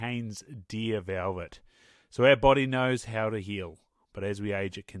Kane's Deer Velvet. So our body knows how to heal, but as we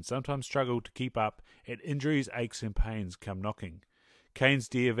age it can sometimes struggle to keep up, and injuries, aches and pains come knocking. Kane's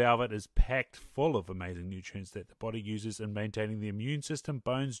Deer Velvet is packed full of amazing nutrients that the body uses in maintaining the immune system,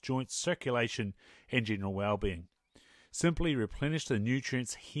 bones, joints, circulation, and general well-being. Simply replenish the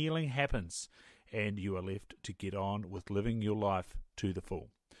nutrients, healing happens, and you are left to get on with living your life to the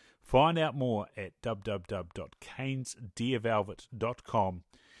full. Find out more at www.canesdeervelvet.com.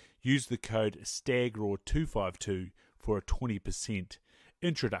 Use the code STAGRAW252 for a 20%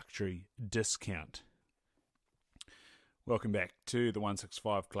 introductory discount. Welcome back to the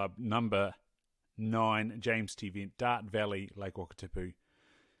 165 Club, number 9, James T. Veint, Dart Valley, Lake Wakatipu.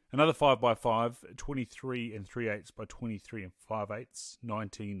 Another 5x5, 23 and 3/8 by 23 and 5/8,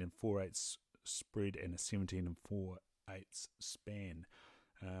 19 and 4/8 spread, and a 17 and 4/8 span.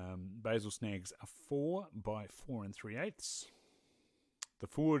 Basal snags are 4 by 4 and 3/8. The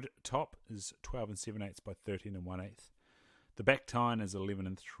forward top is 12 and 7/8 by 13 and 1/8. The back tine is 11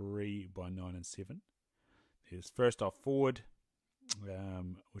 and 3 by 9 and 7. There's first off forward,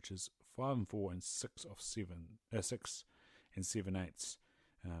 which is 5 and 4 and 6 and 7/8.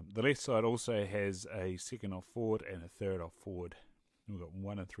 The left side also has a second off forward and a third off forward. We've got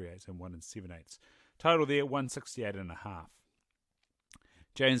 1 and 3/8 and 1 and 7/8. Total there 168 and a half.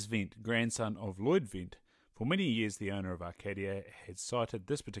 James Veint, grandson of Lloyd Veint, for many years the owner of Arcadia, had sighted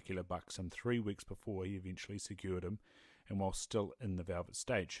this particular buck some 3 weeks before he eventually secured him, and while still in the velvet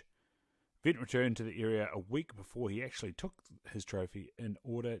stage. Veint returned to the area a week before he actually took his trophy in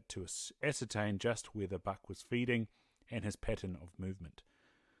order to ascertain just where the buck was feeding and his pattern of movement.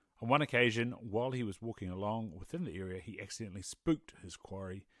 On one occasion, while he was walking along within the area, he accidentally spooked his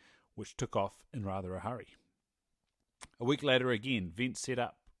quarry, which took off in rather a hurry. A week later again, Veint set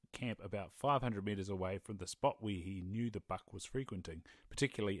up camp about 500 metres away from the spot where he knew the buck was frequenting,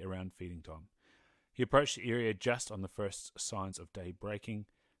 particularly around feeding time. He approached the area just on the first signs of day breaking,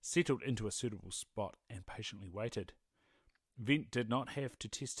 settled into a suitable spot, and patiently waited. Veint did not have to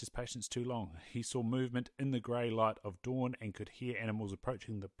test his patience too long. He saw movement in the grey light of dawn and could hear animals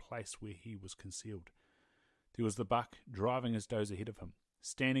approaching the place where he was concealed. There was the buck driving his does ahead of him.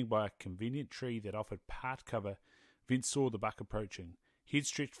 Standing by a convenient tree that offered part cover, Veint saw the buck approaching, head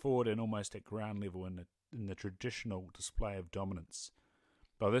stretched forward and almost at ground level in the traditional display of dominance.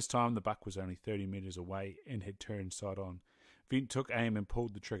 By this time the buck was only 30 metres away and had turned side on. Veint took aim and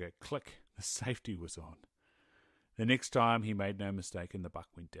pulled the trigger. Click! The safety was on. The next time he made no mistake and the buck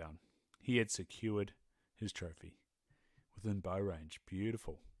went down. He had secured his trophy within bow range.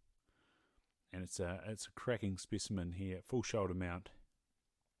 Beautiful. And it's a cracking specimen here. Full shoulder mount.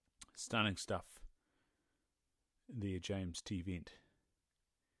 Stunning stuff. There, James T. Veint.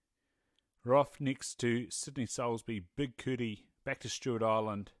 We're off next to Sydney Salisbury, Big Cootie, back to Stewart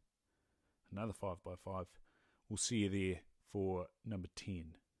Island. Another 5x5. We'll see you there for number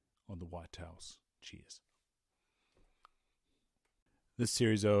 10 on the Whitetails. Cheers. This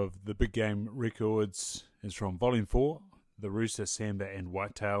series of the Big Game Records is from Volume 4, The Rooster, Samba and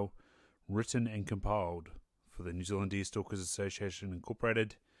Whitetail, written and compiled for the New Zealand Deer Stalkers Association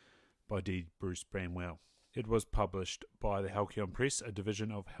Incorporated by D. Bruce Bramwell. It was published by the Halcyon Press, a division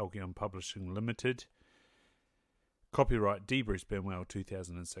of Halcyon Publishing Limited. Copyright D. Bruce Bramwell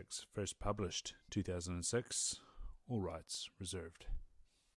 2006. First published 2006. All rights reserved.